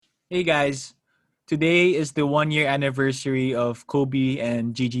Hey guys, today is the 1 year anniversary of Kobe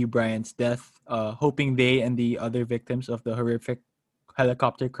and Gigi Bryant's death. Hoping they and the other victims of the horrific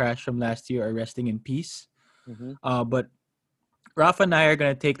helicopter crash from last year are resting in peace. Mm-hmm. But Rafa and I are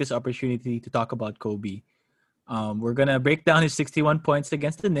going to take this opportunity to talk about Kobe. We're going to break down his 61 points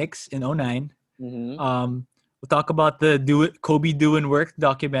against the Knicks in '09. Mm-hmm. We'll talk about the Kobe Doing Work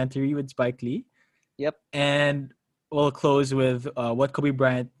documentary with Spike Lee. Yep. And we'll close with what Kobe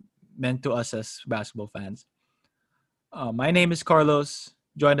Bryant meant to us as basketball fans. My name is Carlos,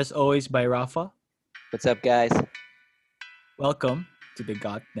 joined as always by Rafa. What's up, guys? Welcome to the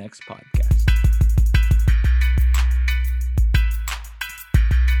Got Next podcast.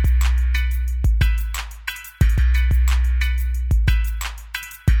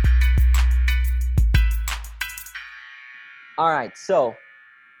 All right, so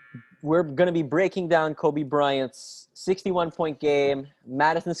we're going to be breaking down Kobe Bryant's 61-point game,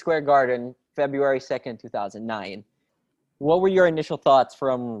 Madison Square Garden, February 2nd, 2009. What were your initial thoughts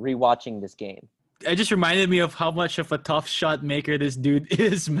from rewatching this game? It just reminded me of how much of a tough shot maker this dude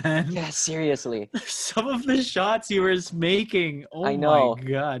is, man. Yeah, seriously. Some of the shots he was making, oh I know. my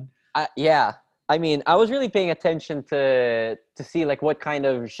god. Yeah. I mean, I was really paying attention to see like what kind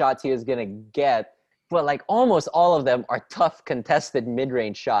of shots he was going to get. But like almost all of them are tough contested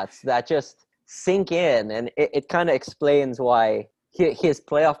mid-range shots that just sink in. And it kind of explains why his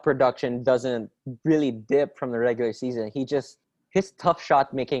playoff production doesn't really dip from the regular season. His tough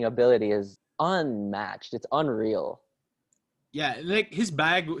shot making ability is unmatched. It's unreal. Yeah, like his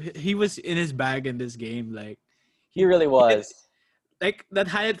bag, he was in his bag in this game. Like He really was. Like that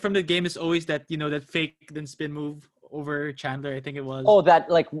highlight from the game is always that, that fake then spin move over Chandler, I think it was. Oh, that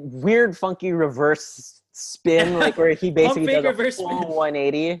like weird, funky reverse spin, like where he basically does a full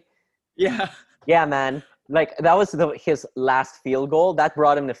 180. Yeah. Yeah, man. Like that was his last field goal. That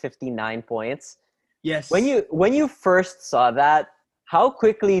brought him to 59 points. Yes. When you first saw that, how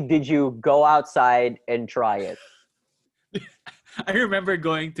quickly did you go outside and try it? I remember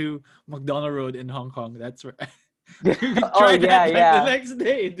going to McDonald Road in Hong Kong. That's where Oh yeah. The next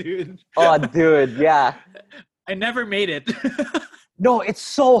day, dude. Oh, dude, yeah. I never made it. No, it's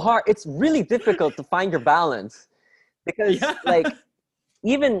so hard. It's really difficult to find your balance because like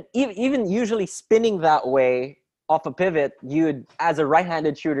even usually spinning that way off a pivot, you'd as a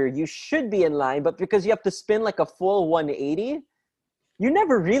right-handed shooter, you should be in line, but because you have to spin like a full 180, you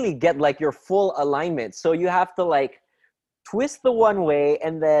never really get like your full alignment. So you have to like twist the one way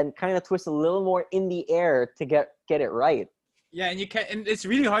and then kind of twist a little more in the air to get it right. Yeah, and it's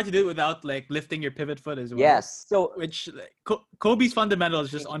really hard to do it without like lifting your pivot foot as well. Yes. So which like, Kobe's fundamental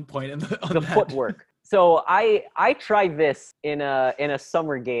is just on point on the footwork. So I tried this in a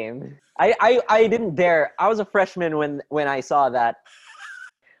summer game. I didn't dare. I was a freshman when I saw that.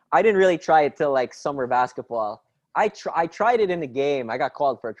 I didn't really try it till like summer basketball. I tried it in the game. I got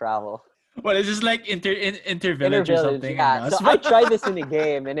called for travel. Well, it's just like inter-village or something. Yeah. So I tried this in the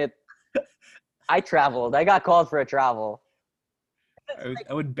game and I traveled. I got called for a travel.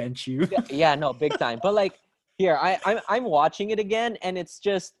 I would bench you. Yeah, no, big time. But like here, I'm watching it again, and it's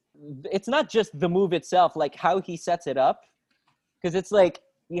not just the move itself, like how he sets it up, because it's like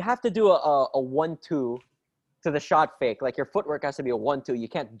you have to do a 1-2 to the shot fake. Like your footwork has to be a 1-2. You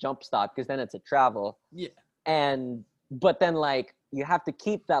can't jump stop because then it's a travel. Yeah. But then like you have to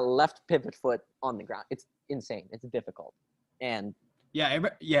keep that left pivot foot on the ground. It's insane. It's difficult. And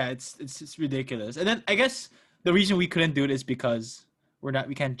it's ridiculous. And then I guess the reason we couldn't do it is because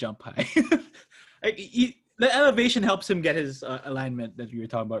we can't jump high. Like the elevation helps him get his alignment that we were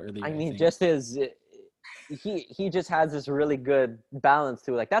talking about earlier. I mean, just he just has this really good balance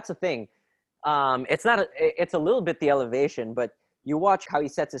too. Like that's the thing. It's a little bit the elevation, but you watch how he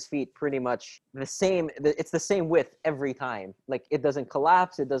sets his feet pretty much the same. It's the same width every time. Like it doesn't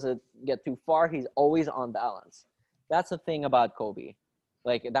collapse. It doesn't get too far. He's always on balance. That's the thing about Kobe.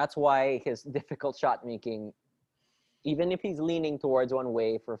 Like that's why his difficult shot making, even if he's leaning towards one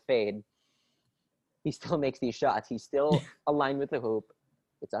way for fade, he still makes these shots. He's still aligned with the hoop.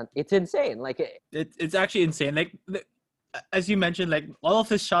 It's insane. Like it's actually insane. Like as you mentioned, like all of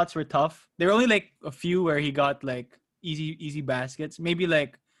his shots were tough. There were only like a few where he got like easy baskets. Maybe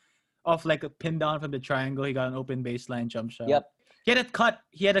like off like a pin down from the triangle, he got an open baseline jump shot. Yep. He had a cut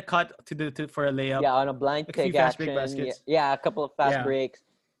for a layup. Yeah, on a blind take action. Yeah, a couple of fast breaks.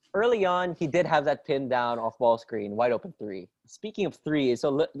 Early on, he did have that pin down off ball screen, wide open three. Speaking of threes,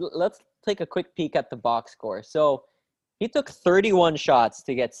 so let's take a quick peek at the box score. So he took 31 shots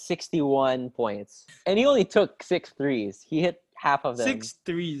to get 61 points, and he only took 6 threes. He hit half of them. 6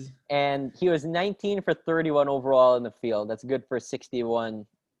 threes. And he was 19 for 31 overall in the field. That's good for 61%.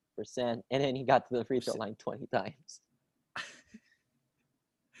 100%, and then he got to the free throw line 20 times.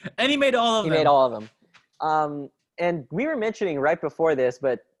 And he made all of He them. made all of them. And we were mentioning right before this,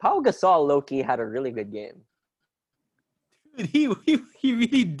 but Pau Gasol low-key had a really good game. He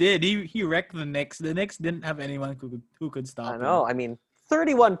really did. He wrecked the Knicks. The Knicks didn't have anyone who could stop I know. I mean,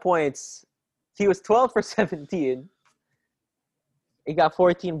 31 points. He was 12 for 17. He got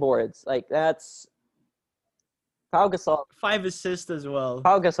 14 boards. Like, that's Pau Gasol. 5 assists as well.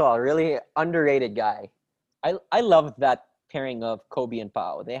 Pau Gasol, really underrated guy. I loved that pairing of Kobe and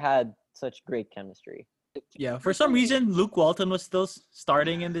Pau. They had such great chemistry. Yeah, for some reason, Luke Walton was still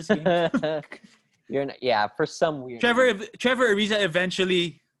starting in this game. For some weird Trevor Ariza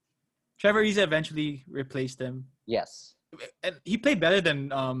eventually replaced him. Yes. And he played better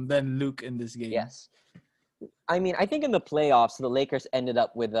than Luke in this game. Yes. I mean, I think in the playoffs, the Lakers ended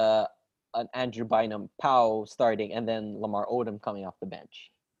up with an Andrew Bynum, Pau starting, and then Lamar Odom coming off the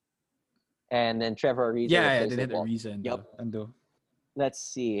bench. And then Trevor Ariza. Yeah, they did Ariza. Yep. Let's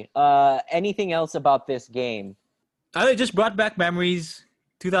see. Anything else about this game? It just brought back memories.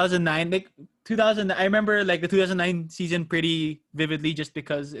 2009, I remember the 2009 season pretty vividly, just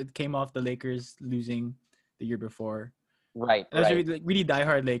because it came off the Lakers losing the year before. Right. I was a really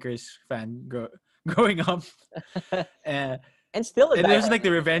diehard Lakers fan growing up. And still, it was like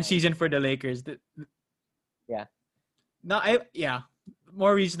the revenge season for the Lakers. Yeah.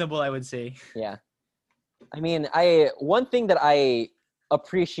 More reasonable, I would say. Yeah. I mean, one thing that I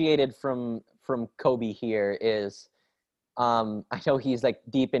appreciated from Kobe here is, I know he's like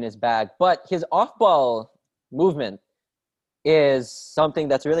deep in his bag, but his off-ball movement is something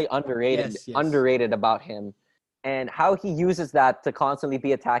that's really underrated. Yes. Underrated about him, and how he uses that to constantly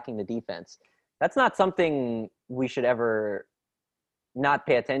be attacking the defense. That's not something we should ever not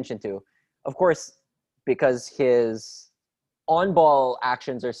pay attention to. Of course, because his on-ball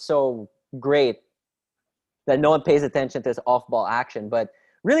actions are so great that no one pays attention to his off-ball action. But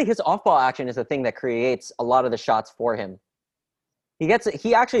really, his off-ball action is the thing that creates a lot of the shots for him. He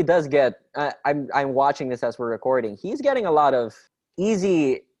actually does get. I'm watching this as we're recording. He's getting a lot of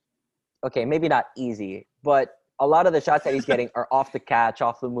easy. Okay, maybe not easy, but a lot of the shots that he's getting are off the catch,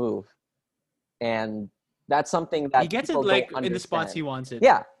 off the move, and that's something that he gets it in the spots he wants it.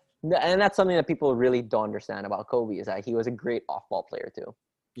 Yeah, and that's something that people really don't understand about Kobe, is that he was a great off-ball player too.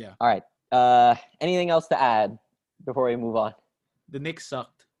 Yeah. All right. Anything else to add before we move on? The Knicks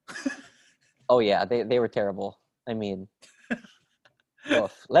sucked. Oh yeah, they were terrible. I mean,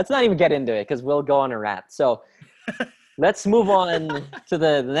 let's not even get into it because we'll go on a rant. So let's move on to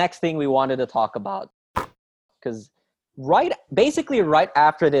the next thing we wanted to talk about. Because right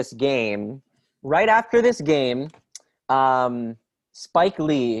after this game, Spike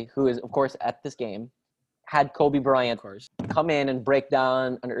Lee, who is of course at this game, had Kobe Bryant come in and break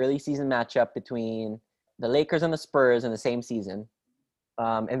down an early season matchup between the Lakers and the Spurs in the same season.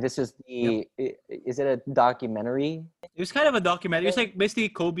 And this is is it a documentary? It was kind of a documentary. It was like basically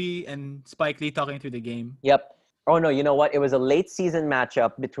Kobe and Spike Lee talking through the game. Yep. Oh no, you know what? It was a late season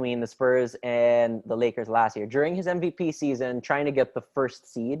matchup between the Spurs and the Lakers last year. During his MVP season, trying to get the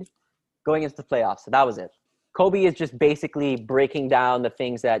first seed going into the playoffs. So that was it. Kobe is just basically breaking down the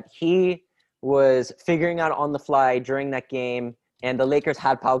things that he was figuring out on the fly during that game. And the Lakers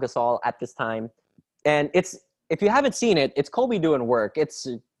had Pau Gasol at this time. And if you haven't seen it, it's Kobe doing work. It's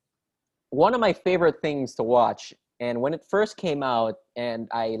one of my favorite things to watch. And when it first came out and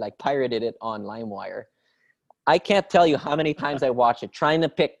I pirated it on LimeWire, I can't tell you how many times I watched it, trying to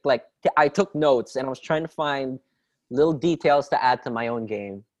pick, I took notes and I was trying to find little details to add to my own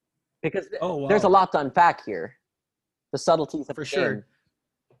game. Because there's a lot to unpack here. The subtleties of the game.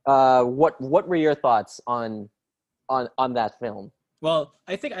 What were your thoughts on that film? Well,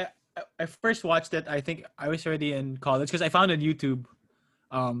 I think I first watched it. I think I was already in college because I found it on YouTube.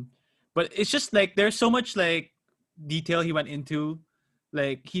 But it's just there's so much detail he went into.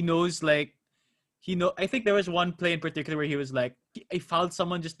 He knows I think there was one play in particular where he was he fouled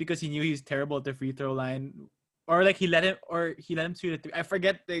someone just because he knew he was terrible at the free throw line, or he let him shoot it. I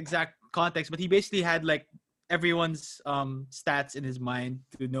forget the exact context, but he basically had everyone's stats in his mind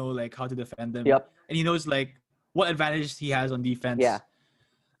to know how to defend them. Yep. And he knows what advantages he has on defense. Yeah.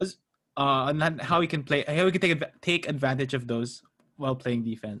 And how he can take advantage of those while playing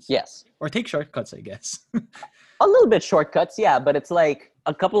defense. Yes. Or take shortcuts, I guess. A little bit shortcuts, yeah, but it's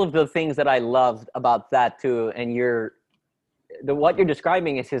a couple of the things that I loved about that too, and what you're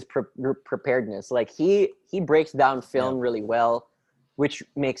describing is his preparedness. He breaks down film really well, which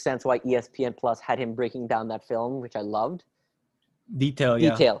makes sense why ESPN Plus had him breaking down that film, which I loved.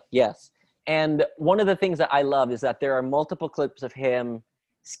 Detail, yes. And one of the things that I love is that there are multiple clips of him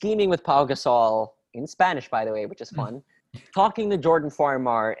scheming with Pau Gasol in Spanish, by the way, which is fun. Talking to Jordan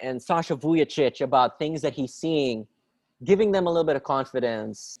Farmar and Sasha Vujacic about things that he's seeing, giving them a little bit of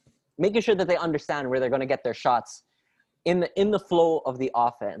confidence, making sure that they understand where they're going to get their shots in the flow of the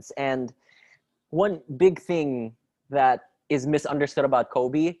offense. And one big thing that is misunderstood about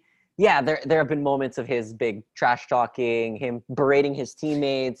Kobe, yeah, there have been moments of his big trash talking, him berating his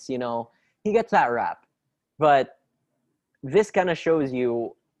teammates, you know, he gets that rap. But this kind of shows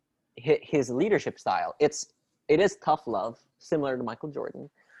you his leadership style. It is tough love, similar to Michael Jordan,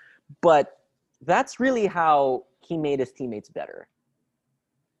 but that's really how he made his teammates better,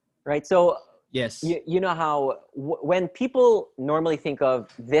 right? So Yes. you know how when people normally think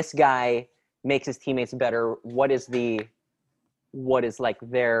of this guy makes his teammates better, what is like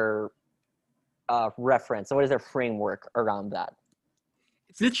their reference? So what is their framework around that?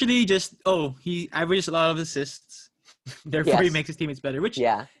 It's literally just, he averages a lot of assists. Therefore, he Yes. makes his teammates better, which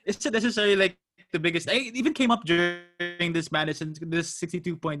Yeah, it's not necessarily like the biggest. It even came up during this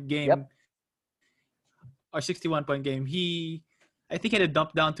 62-point game, Yep. or 61-point game. I think, he had a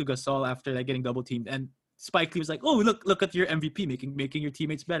dump down to Gasol after like getting double teamed, and Spike Lee was like, "Oh, look at your MVP making your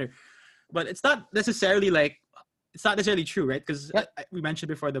teammates better." But it's not necessarily true, right? Because Yep. we mentioned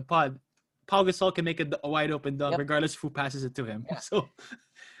before the pod, Pau Gasol can make a wide open dunk Yep. regardless of who passes it to him. Yeah. So,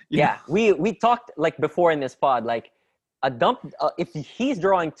 yeah. We talked like before in this pod, like a dump. If he's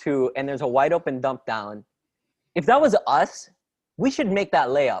drawing two and there's a wide open dump down, if that was us, we should make that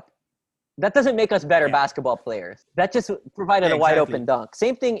layup. That doesn't make us better basketball players. That just provided a wide exactly. open dunk.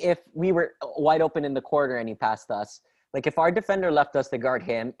 Same thing if we were wide open in the corner and he passed us. Like if our defender left us to guard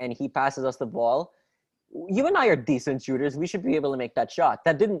him and he passes us the ball, you and I are decent shooters. We should be able to make that shot.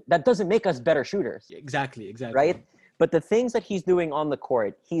 That doesn't make us better shooters. Exactly. Right? But the things that he's doing on the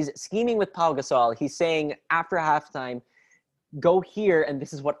court, he's scheming with Pau Gasol. He's saying after halftime, go here and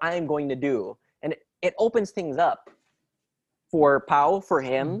this is what I am going to do. And it opens things up for Pau, for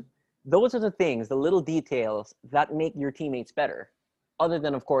him. Those are the things, the little details that make your teammates better. Other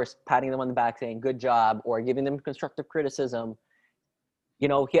than, of course, patting them on the back saying, good job, or giving them constructive criticism. You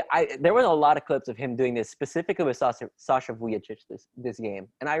know, there were a lot of clips of him doing this, specifically with Sasha Vujacic this game.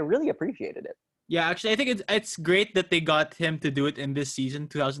 And I really appreciated it. Yeah, actually, I think it's great that they got him to do it in this season,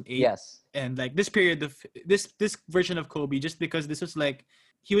 2008. Yes. And like this period of this version of Kobe, just because this was like,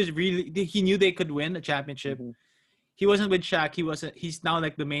 he knew they could win a championship. Mm-hmm. He wasn't with Shaq. He's now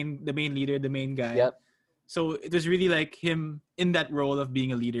like the main leader, the main guy. Yep. So it was really like him in that role of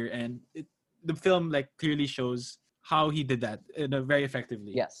being a leader, and the film like clearly shows how he did that very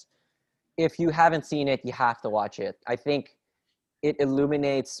effectively. Yes. If you haven't seen it, you have to watch it. I think it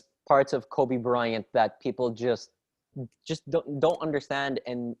illuminates parts of Kobe Bryant that people just don't understand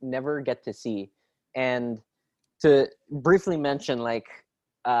and never get to see. And to briefly mention like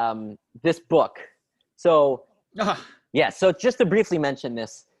this book. So so just to briefly mention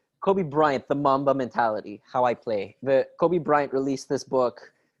this, Kobe Bryant, The Mamba Mentality, How I Play. Kobe Bryant released this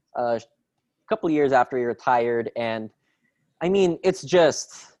book a couple of years after he retired, and I mean, it's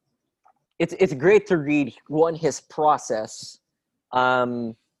great to read his process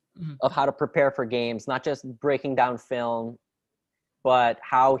of how to prepare for games, not just breaking down film, but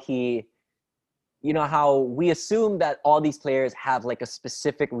how how we assume that all these players have like a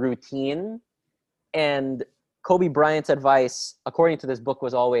specific routine, and Kobe Bryant's advice, according to this book,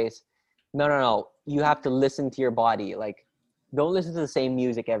 was always, no, you have to listen to your body. Like, don't listen to the same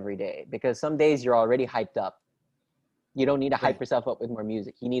music every day, because some days you're already hyped up. You don't need to hype yourself up with more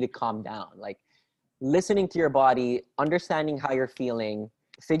music. You need to calm down. Like, listening to your body, understanding how you're feeling,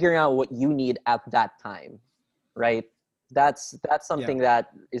 figuring out what you need at that time, right? That's something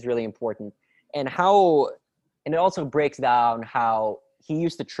that is really important. And it also breaks down how he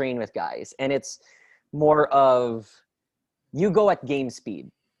used to train with guys. And it's more of, you go at game speed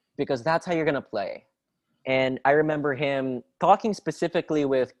because that's how you're going to play. And I remember him talking specifically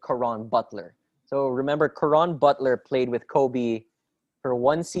with Caron Butler. So remember, Caron Butler played with Kobe for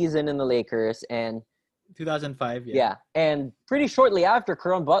one season in the Lakers, and 2005. Yeah. And pretty shortly after,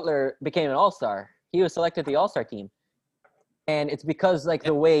 Caron Butler became an all-star. He was selected to the all-star team. And it's because like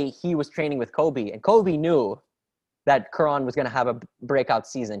the way he was training with Kobe, and Kobe knew that Caron was going to have a breakout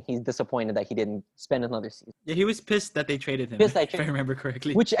season. He's disappointed that he didn't spend another season. Yeah, he was pissed that they traded him, if I remember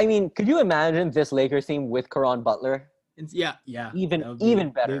correctly. Which, I mean, could you imagine this Lakers team with Caron Butler? Yeah.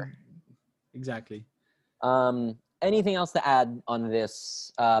 Even better. Exactly. Anything else to add on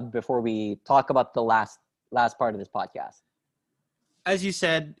this before we talk about the last part of this podcast? As you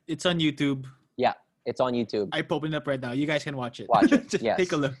said, it's on YouTube. Yeah, it's on YouTube. I opened it up right now. You guys can watch it. Watch it. Just yes.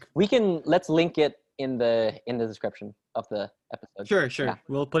 take a look. Let's link it in the description of the episode. Sure. Yeah.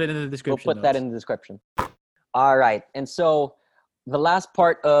 We'll put it in the We'll description. put that in the description. All right. And so the last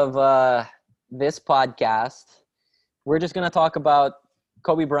part of this podcast, we're just going to talk about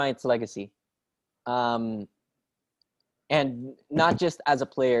Kobe Bryant's legacy. And not just as a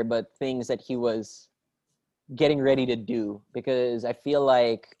player, but things that he was getting ready to do. Because I feel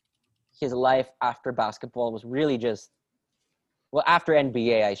like his life after basketball was really just, well, after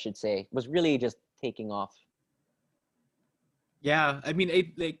NBA, I should say, was really just taking off. Yeah, I mean,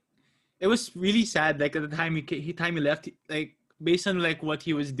 it was really sad. Like at the time he left, like based on like what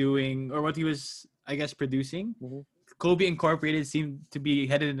he was doing or what he was, I guess, producing. Mm-hmm. Kobe Incorporated seemed to be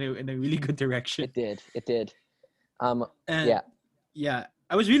headed in a really good direction. It did. And yeah.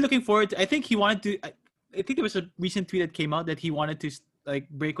 I was really looking forward to. I think he wanted to. I think there was a recent tweet that came out that he wanted to like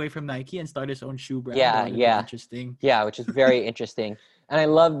break away from Nike and start his own shoe brand. Yeah. Interesting. Yeah, which is very interesting, and I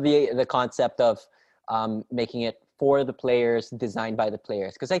love the concept of making it for the players, designed by the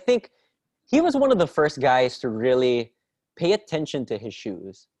players, because I think he was one of the first guys to really pay attention to his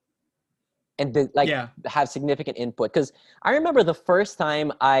shoes and have significant input. Because I remember the first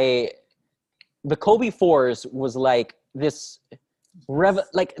time the Kobe 4s was like this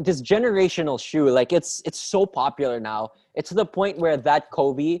this generational shoe. Like it's so popular now. It's to the point where that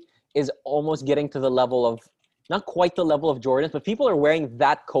Kobe is almost getting to the level of, not quite the level of Jordans, but people are wearing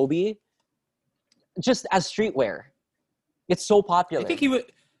that Kobe just as streetwear. It's so popular. I think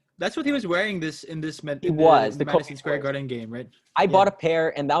that's what he was wearing in the Madison Square Garden game, right? I bought a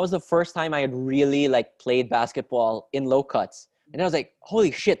pair, and that was the first time I had really like played basketball in low cuts, and I was like,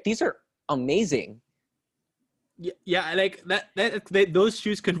 "Holy shit, these are amazing!" Yeah, like those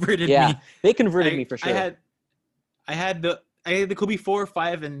shoes converted me. Yeah, they converted me for sure. I had the Kobe 4,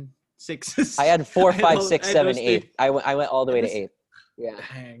 5, and 6. I had 4, 5, 6, 7, 8. I went all the way to 8. Yeah.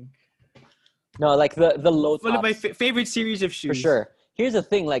 Dang. No, like the low tops. One of my favorite series of shoes. For sure. Here's the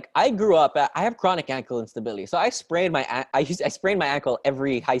thing, like I grew up, I have chronic ankle instability. So I sprained my ankle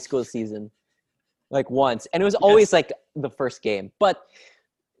every high school season, like once. And it was always like the first game. But,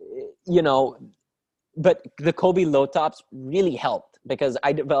 but the Kobe low tops really helped because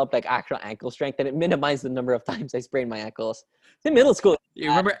I developed like actual ankle strength, and it minimized the number of times I sprained my ankles. In middle school,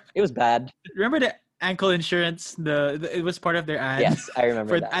 it was bad. Remember the ankle insurance? It was part of their ad. Yes, I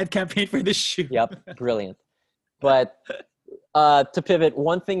remember that. Ad campaign for this shoe. Yep, brilliant. But to pivot,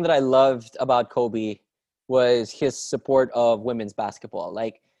 one thing that I loved about Kobe was his support of women's basketball.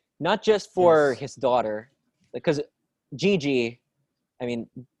 Like not just for his daughter, because Gigi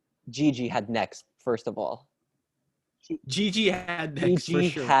had next. First of all, Gigi had next. Gigi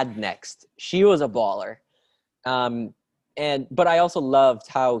had next. She was a baller. But I also loved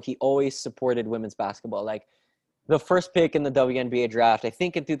how he always supported women's basketball. Like the first pick in the WNBA draft, I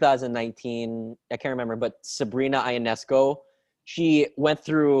think in 2019, I can't remember, but Sabrina Ionesco, she went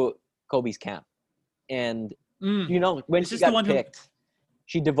through Kobe's camp. And, when she got picked,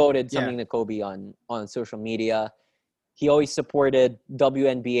 she devoted something to Kobe on social media. He always supported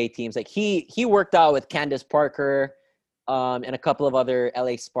WNBA teams. Like he worked out with Candace Parker and a couple of other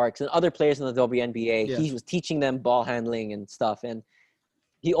LA Sparks and other players in the WNBA. Yeah. He was teaching them ball handling and stuff. And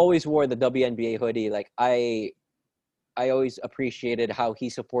he always wore the WNBA hoodie. Like I always appreciated how he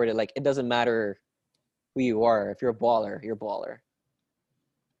supported. Like it doesn't matter who you are. If you're a baller, you're a baller.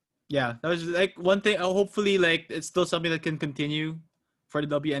 Yeah, that was like one thing. Hopefully, like it's still something that can continue for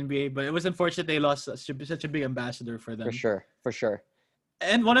the WNBA, but it was unfortunate they lost such a big ambassador for them. For sure.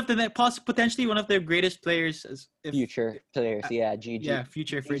 And potentially one of their greatest players. Future players, Gigi. Yeah,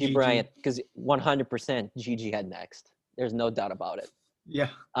 future for Gigi Bryant, because 100% Gigi had next. There's no doubt about it. Yeah.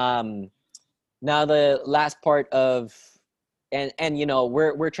 Now the last part of, and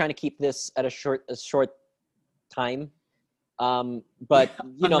we're trying to keep this at a short time. But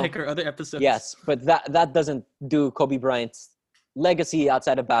unlike our other episodes. Yes, but that doesn't do Kobe Bryant's legacy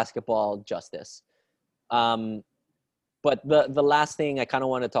outside of basketball justice. But the last thing I kind of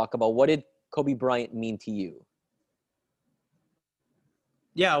want to talk about, what did Kobe Bryant mean to you?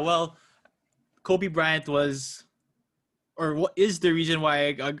 Yeah, well, Kobe Bryant was, or what is the reason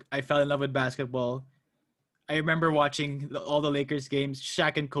why I fell in love with basketball. I remember watching all the Lakers games,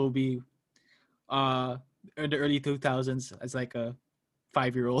 Shaq and Kobe, in the early 2000s as like a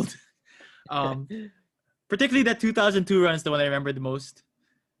 5-year-old. Particularly that 2002 run is the one I remember the most.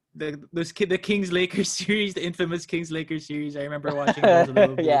 The Kings Lakers series, the infamous Kings Lakers series. I remember watching those a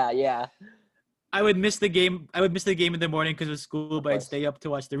little bit. Yeah. I would miss the game in the morning because of school, but I'd stay up to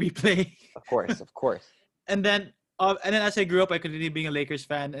watch the replay. Of course. And then as I grew up, I continued being a Lakers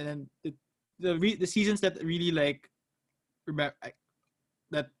fan. And then the seasons that really like remember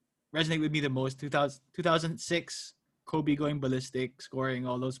that resonate with me the most. 2006, Kobe going ballistic, scoring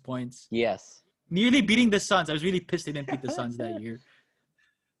all those points, Yes. nearly beating the Suns. I was really pissed they didn't beat the Suns that year.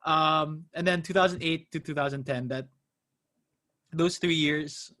 And then 2008 to 2010, that those 3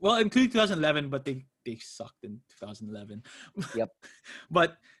 years, well, including 2011, but they sucked in 2011. Yep.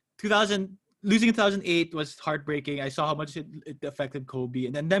 But 2000 losing in 2008 was heartbreaking. I saw how much it affected Kobe,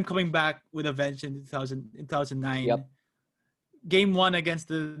 and then them coming back with a vengeance in 2009. Yep. Game 1 against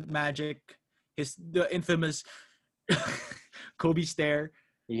the Magic, the infamous Kobe stare.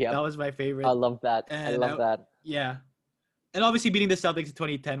 Yep. That was my favorite. I love that. I love that. Yeah. And obviously beating the Celtics in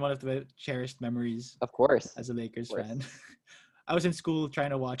 2010, one of the cherished memories Of course. as a Lakers fan. I was in school trying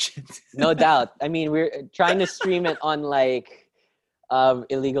to watch it. No doubt. I mean, we're trying to stream it on like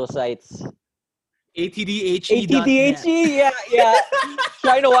illegal sites. ATDHE. ATDHE, yeah.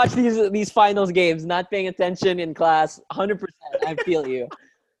 Trying to watch these finals games, not paying attention in class. 100%. I feel you.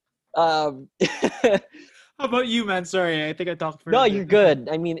 How about you, man? Sorry, I think I talked for. No, you're good.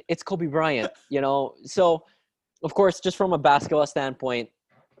 I mean, it's Kobe Bryant, you know. So, of course, just from a basketball standpoint,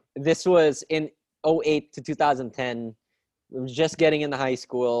 this was in 2008 to 2010. I was just getting into high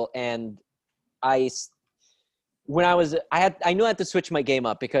school, and I knew I had to switch my game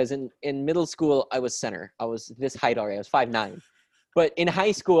up because in middle school I was center. I was this height already. I was 5'9", but in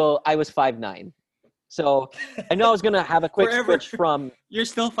high school I was 5'9". So I know I was gonna have a quick switch from. You're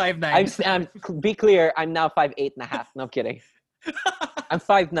still 5'9". I'm be clear. I'm now 5'8.5". No, I'm kidding. I'm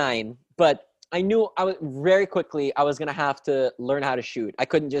 5'9", but I knew very quickly I was gonna have to learn how to shoot. I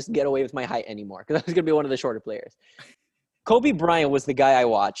couldn't just get away with my height anymore because I was gonna be one of the shorter players. Kobe Bryant was the guy I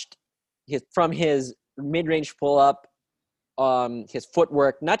watched. From his mid-range pull-up, his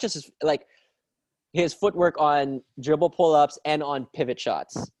footwork, not just his footwork on dribble pull-ups and on pivot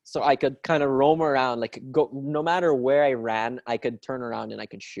shots. So I could kind of roam around, like go, no matter where I ran, I could turn around and I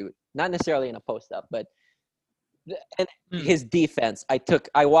could shoot. Not necessarily in a post-up, but his defense.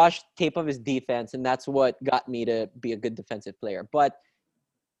 I watched tape of his defense, and that's what got me to be a good defensive player. But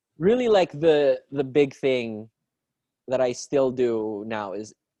really, like the big thing that I still do now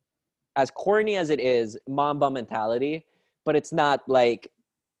is, as corny as it is, Mamba mentality, but it's not like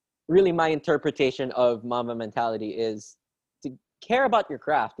really my interpretation of Mamba mentality is to care about your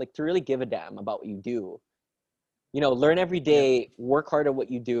craft, like to really give a damn about what you do. You know, learn every day, work hard at what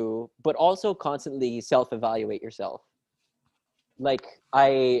you do, but also constantly self-evaluate yourself. Like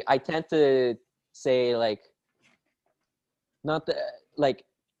I tend to say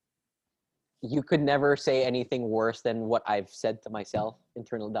you could never say anything worse than what I've said to myself,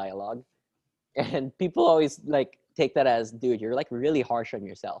 internal dialogue. And people always take that as, dude, you're really harsh on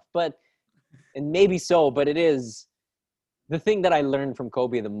yourself. And maybe so, but it is the thing that I learned from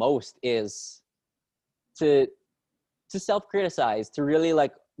Kobe the most is to self-criticize, to really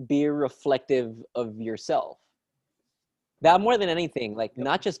be reflective of yourself. That more than anything,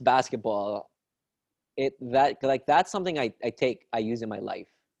 not just basketball, that's something I use in my life.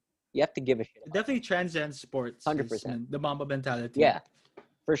 You have to give a shit. It definitely transcends sports. 100%. The Mamba mentality. Yeah,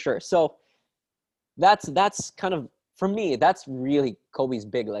 for sure. So that's kind of, for me, that's really Kobe's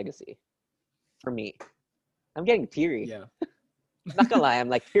big legacy. For me, I'm getting teary. Yeah. I'm not gonna lie,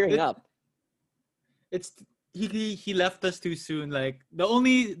 I'm tearing up. It's he left us too soon. The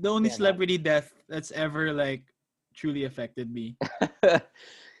only celebrity death that's ever truly affected me.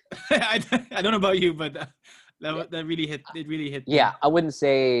 I don't know about you, but that really hit. It really hit me. Yeah, I wouldn't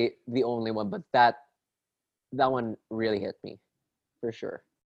say the only one, but that one really hit me, for sure.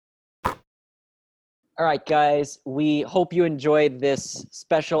 All right, guys, we hope you enjoyed this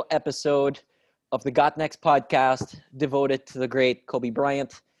special episode of the Got Next podcast devoted to the great Kobe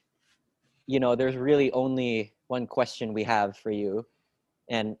Bryant. You know, there's really only one question we have for you.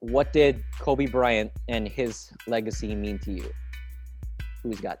 And what did Kobe Bryant and his legacy mean to you?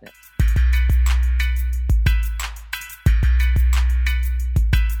 Who's got next?